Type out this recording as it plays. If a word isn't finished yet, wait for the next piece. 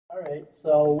All right,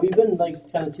 so we've been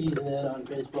kind of teasing it on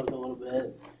Facebook a little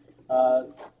bit.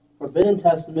 Forbidden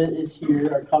Testament is here,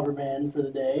 our cover band for the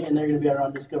day, and they're going to be our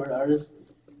undiscovered artists.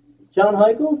 John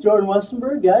Heichel, Jordan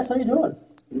Westenberg, guys, how you doing?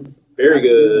 Very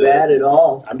good. Not too bad at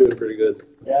all. I'm doing pretty good.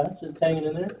 Yeah, just hanging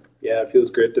in there. Yeah, it feels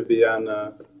great to be on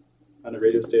a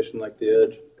radio station like The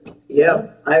Edge. Yeah,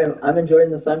 I'm enjoying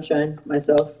the sunshine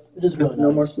myself. It is really No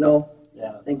nice. more snow.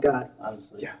 Yeah, Thank God.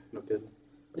 honestly. Yeah, no kidding.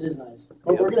 It is nice.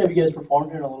 We're going to have you guys perform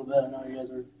here in a little bit. I know you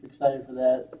guys are excited for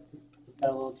that. Got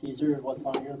a little teaser of what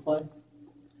song you're going to play.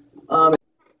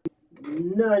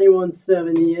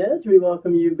 91.7 The Edge. We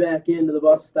welcome you back into the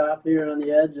bus stop here on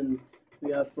The Edge, and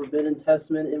we got Forbidden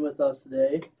Testament in with us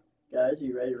today. Guys, are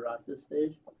you ready to rock this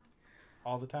stage?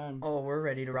 All the time. Oh, we're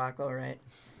ready to rock, all right.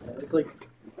 Yeah, it's like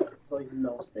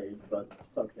no stage, but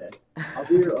it's okay. I'll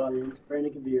be your audience.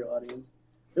 Brandon can be your audience.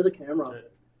 There's a camera on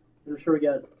it. I'm sure we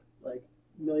got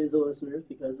millions of listeners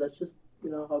because that's just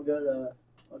how good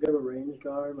of a range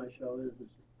drawer my show is. It's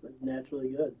just naturally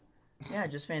good. Yeah,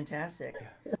 just fantastic.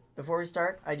 Before we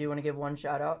start, I do want to give one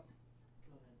shout out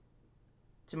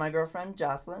to my girlfriend,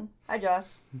 Jocelyn. Hi,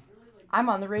 Joss. I'm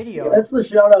on the radio. That's the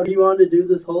shout out you wanted to do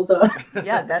this whole time.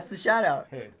 Yeah, that's the shout out.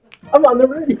 Hey. I'm on the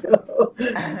radio.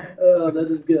 Oh,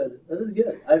 that is good. That is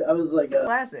good. I was like, It's a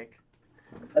classic.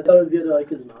 I thought it would be like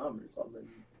his mom or something.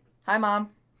 Hi,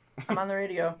 Mom. I'm on the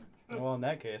radio. Well, in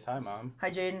that case, hi, Mom. Hi,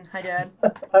 Jaden. Hi, Dad.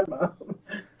 Hi, Mom.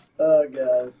 Oh,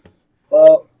 God.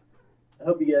 Well, I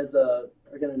hope you guys are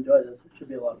going to enjoy this. It should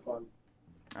be a lot of fun.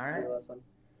 All right. All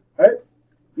right.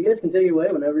 You guys can take it away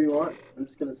whenever you want. I'm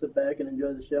just going to sit back and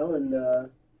enjoy the show and,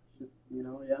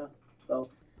 yeah. So,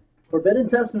 Forbidden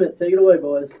Testament, take it away,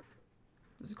 boys.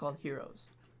 This is called Hereos.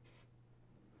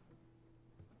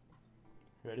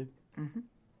 Ready? Mm-hmm.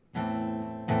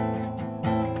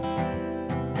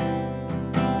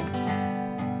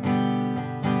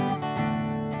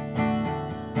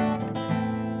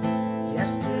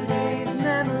 Yesterday's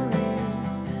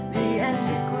memories, the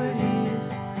antiquities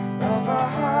of our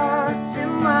hearts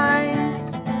and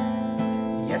minds.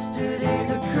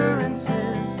 Yesterday's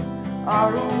occurrences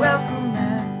are a welcome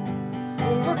mat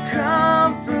for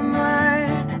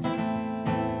compromise.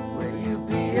 Will you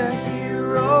be a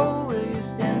hero? Will you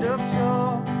stand up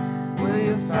tall? Will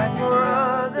you fight for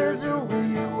others or will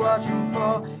you watch them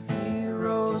fall?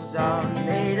 Heroes are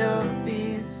made of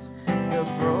these, the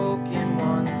broken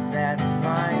ones that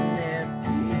find their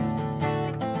peace.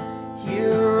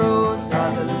 Heroes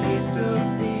are the least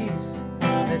of these,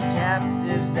 the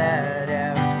captives that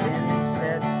have been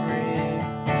set free.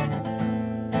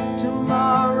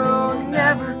 Tomorrow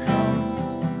never comes,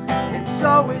 it's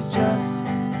always just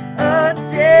a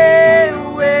day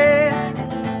away.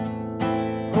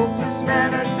 Hopeless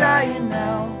men are dying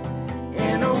now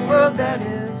in a world that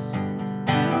is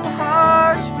too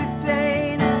harsh with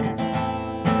pain.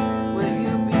 Will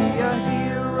you be a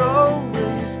hero?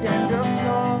 Will you stand up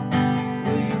tall?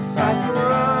 Will you fight for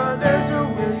others or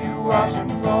will you watch them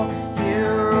fall?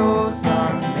 Heroes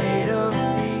are made of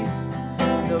these,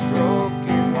 the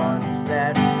broken ones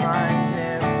that find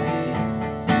their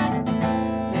peace.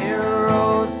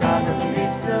 Heroes are the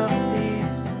least of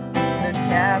these, the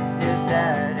captives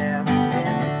that have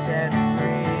been set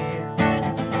free.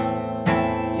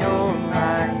 You're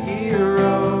my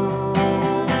hero.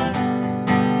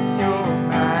 You're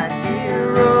my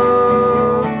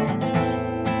hero.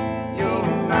 You're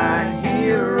my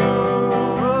hero.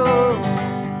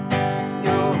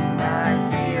 You're my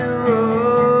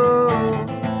hero.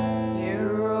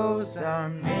 Heroes are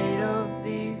made of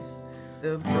these,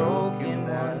 the broken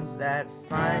ones that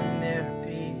find their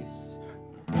peace.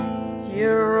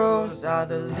 Heroes are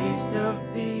the least of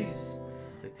these,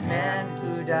 the man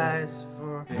who dies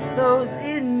for those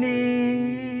in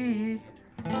need.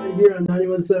 Right here on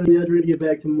 91.7 The Edge, we're going to get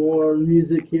back to more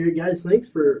music here. Guys, thanks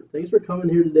for coming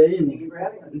here today and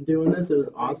doing this. It was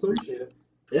awesome.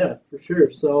 Yeah, for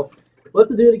sure. So we'll have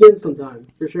to do it again sometime,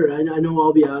 for sure. I know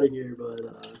I'll be out of here, but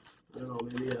I don't know,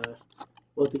 maybe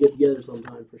we'll have to get together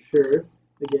sometime for sure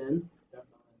again.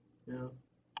 Yeah.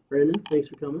 Brandon, thanks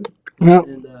for coming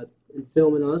and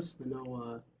filming us. I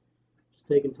know just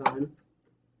taking time.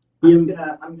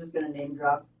 I'm just gonna name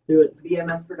drop. Do it.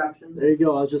 BMS Productions. There you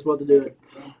go. I was just about to do it.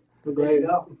 I'm glad. There you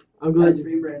go. I'm glad. That's for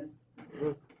you, Brandon.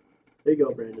 There you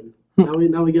go, Brandon.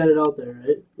 Now we got it out there,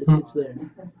 right? It's there.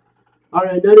 All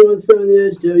right, 91.7 The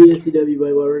Edge, WSCW,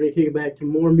 Whitewater. We're going to kick it back to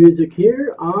more music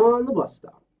here on the bus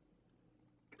stop.